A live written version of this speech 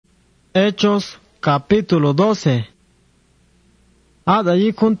Hechos capítulo 12.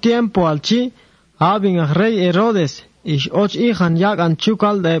 Allí con tiempo al chi, habin a rey Herodes, ish och hijan yagan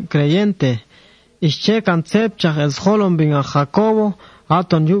chukal de creyente, ish chekan tsepchach el scholon bin a Jacobo,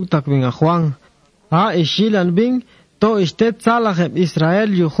 aton yuktak bin a Juan. Ish yilan bin, to ish tet salach Israel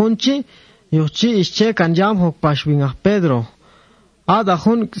yuhunchi, yuchi ish chekan yamhok pash bin a Pedro. Ada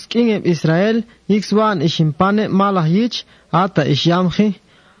hun skin Israel, ixwan ish impane malah yich, ata ish yamchi.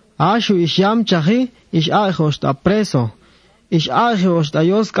 Ashu ish yamchachi, ish aihost a preso. Ish aihost a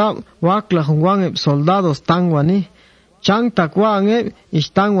yoskab, wakla hunwan soldados tangwani. Chang takwan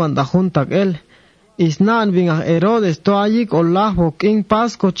ish tangwan da juntak el. Isnan bin a Herodes to ayik olahbo king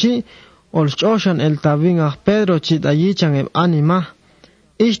Pasco chi, olchoshan el tabin a Pedro chi dayichan anima.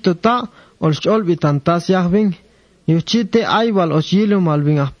 Ish tota, olcholbitantas yahbin. Yuchite aybal ochilum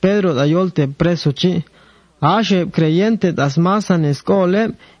albin a Pedro dayolte preso chi. Ashe creyente das masan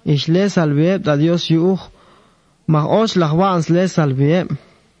escolem, ish les albieb da Dios yuh. Mah och lahwans les albieb.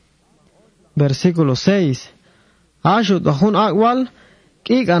 Versículo 6. Ashu dahun akwal,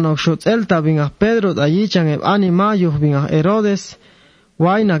 kik anok shut elta bin a Pedro da yichan anima yuh bin a Herodes,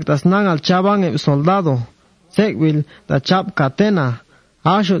 wainak das nang al chaban soldado, sekwil da chap catena.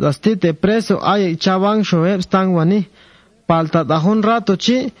 Ashu das tite preso ay chaban shoeb stangwani, palta dahun rato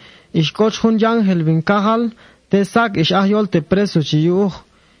chi, ish koch hun yangel bin kahal, te sak ish ahyolte preso chi yuh,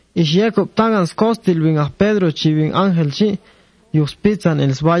 ish yekop tangans kostil bin a Pedro chi bin angel chi, yuh spitzan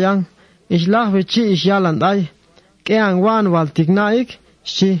el swayan, ish lahve chi ish yalanday, kean wan waltignaik,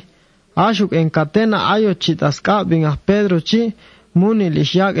 chi, ashuk en catena ayo chi taska bin a Pedro chi, munil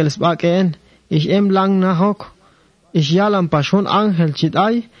ish yak el spakeen, ish lang nahok, ish yalan pashun angel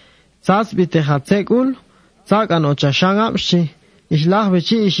chitay, tsats bite hatsekul, tsak an ochashangap chi, ish lahve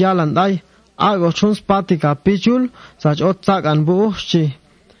chi ish yalanday, ago chun spati kapichul, sach ot tsak an buuh chi.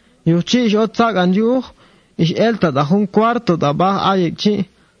 Yuchi ish ot tsak an yuh, ish elta da hun cuarto da bah ayek chi.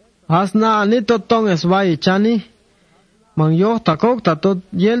 Hasna anito tong eswai chani. Man yoh takok ta tot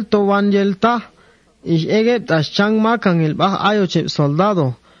yel to wan yel ta. Ish egep tas chang makan el bah ayo chep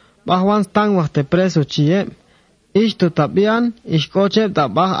soldado. Bah wan stang wahte preso chi Ish to tabian, ish kochep da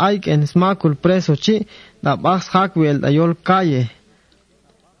bah ayk en smakul preso chi, da bah shakwi da yol kaye.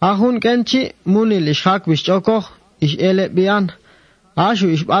 Ahun kenchi, munil ish hakwish chokoh, ish ele bian.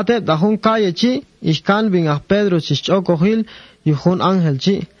 Ashu ish batep da hun kaye chi, ish kan bin a Pedro chish chokohil, yuhun angel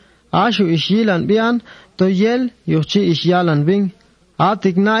chi. Ashu ish yilan bian, to yel, yuchi ish yalan bin.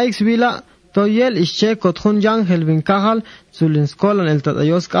 Atik na ix vila, to yel ish chekot hun yangel bin kahal, zulin skolan el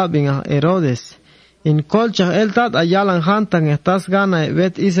tatayoska bin a Herodes. In kolchah el tat ayalan hantan estas gana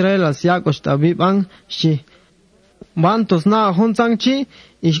bet Israel as yakosh tabibang shi. Bantos na hunzang chi,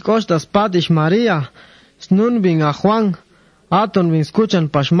 ish kostas pat ish Maria, snun bin a Juan, aton bin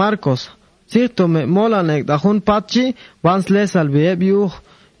escuchan pash Marcos, cirto me molanek da hun pat chi, vans les albieb yuh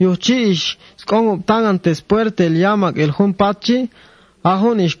chi ish skong tangantes puerte el yamak el hun pat chi,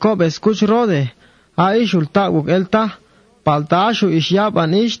 ahun ish kob escuch rode, a ish ultawuk elta, palta ashu ish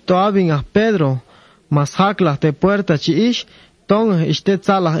yaban ish to abin a Pedro, mas haklah te puerta chi ish, tong ish te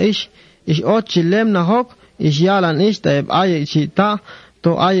tsalah ish ochi lemna hok, ish yalan ish ta eb ayek chi ta,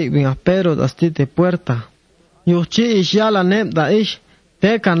 to ayek bin a Pedro das tite puerta. Yuh chi ish yalan eb da ish,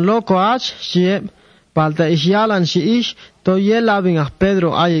 tekan loco ach shi eb, palta ish yalan shi ish, to yela bin a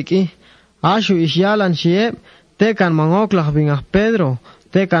Pedro ayek i. Ashu ish yalan shi eb, tekan mangoklah bin a Pedro,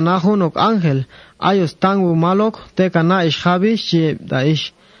 tekan ahunok angel, ayos tangu malok, tekan na ish habi shi eb da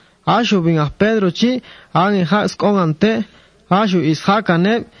ish. Ashu bin a Pedro chi, angin haks kongante, ashu is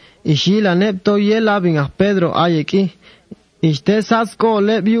hakaneb, ish yilaneb to yela bin a Pedro ayek i. Ish te satsko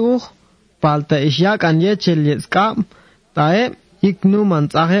leb yuh, palta ish yak an yechel yetskab, taeb, ik numan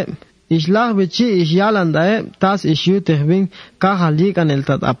tzaheb. Ish lahbe chi ish yalan daeb, tas ish yuteh bin, kahalik an el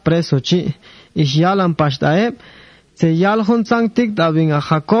tat apreso chi. Ish yalan pash daeb, se yal hun tsang tik da bin a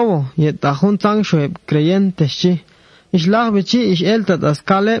Jacobo, yet da hun tsang shoeb creyentes chi. Ish lahbe chi ish el tat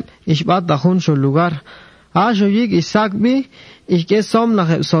askaleb, ish bat da hun sho lugar. Asho yik Isaac bi, ish ke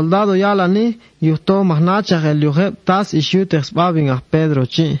somnach soldado yalani, yuhto mahnachach el yuheb, tas ish yuteh sba bin a Pedro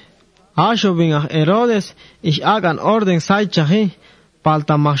chi. Asho bin a Herodes, ish agan orden saichahi,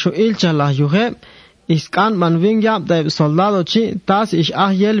 palta macho ilcha la yuheb, ish kan man ving yab da soldado chi, tas ish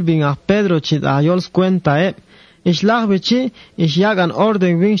yel bin a Pedro chi da yols cuenta eb. Ish lahbe chi, ish yagan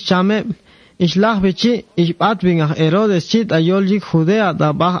orden ving chameb, ish lahbe chi, ish bat bin a Herodes chi da yol yik Judea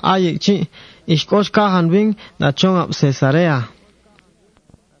da bah ayek chi, ish kosh kahan bin da chongab Cesarea.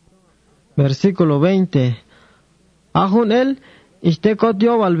 Versículo 20. Ahun el, ish te kot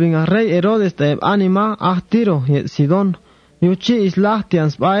yobal bin a rey Herodes da anima Tiro y Sidón, Yuchi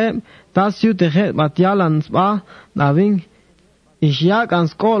islahtians bae, tas yutejet batialans ba, davin. Ishyak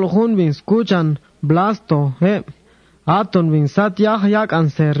ans kol hun bin skuchan, blasto, Aton bin satyah yak an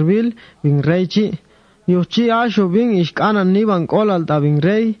servil bin reichi. Yuchi asho bin ishkanan niban kolal da bin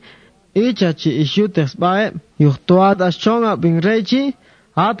rey. Ichachi ishyutes bae. Yuhtuat aschonga bin reichi.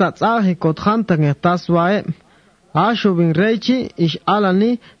 Ata tzahi kothantan etas bae. Asho bin reichi ish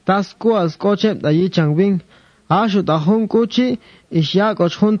alani tas kuas kochep da yichang bin. Asho da hun kuchi ish yak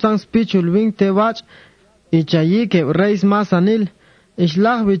ochhuntan spichul bin tebach. Ichayi ke reis masanil. Ish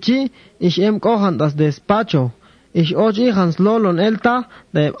lah bichi ish kohan das despacho. Ich och ihans lolon elta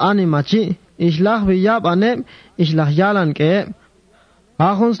de animachi. Ich lach viyab anem, ich lach yalan ke.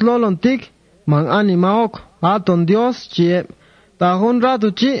 Ahons lolon tik, man animaok, aton Dios chie. Tahun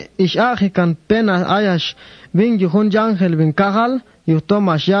ratu chi, ich achikan pena ayash, vin yuhun yangel vin kahal,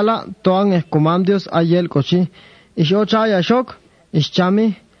 yutomas yala, toan escomandios ayel kochi. Ich och ayashok, ich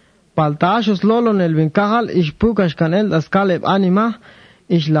chami. Paltashos lolon el vin kahal, ich pukash kan el das kaleb anima,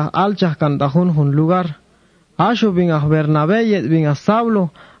 ich lach alchach kan tahun hun lugar. Asho bin Bernabé yet bin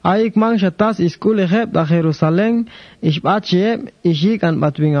Saulo, aik man shatas iskule heb da Jerusalén, ich bachie, ich ik an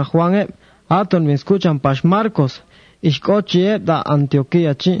bat bin Juan aton bin escuchan pas Marcos, ich coche da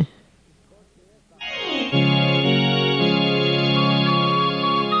Antioquía chi.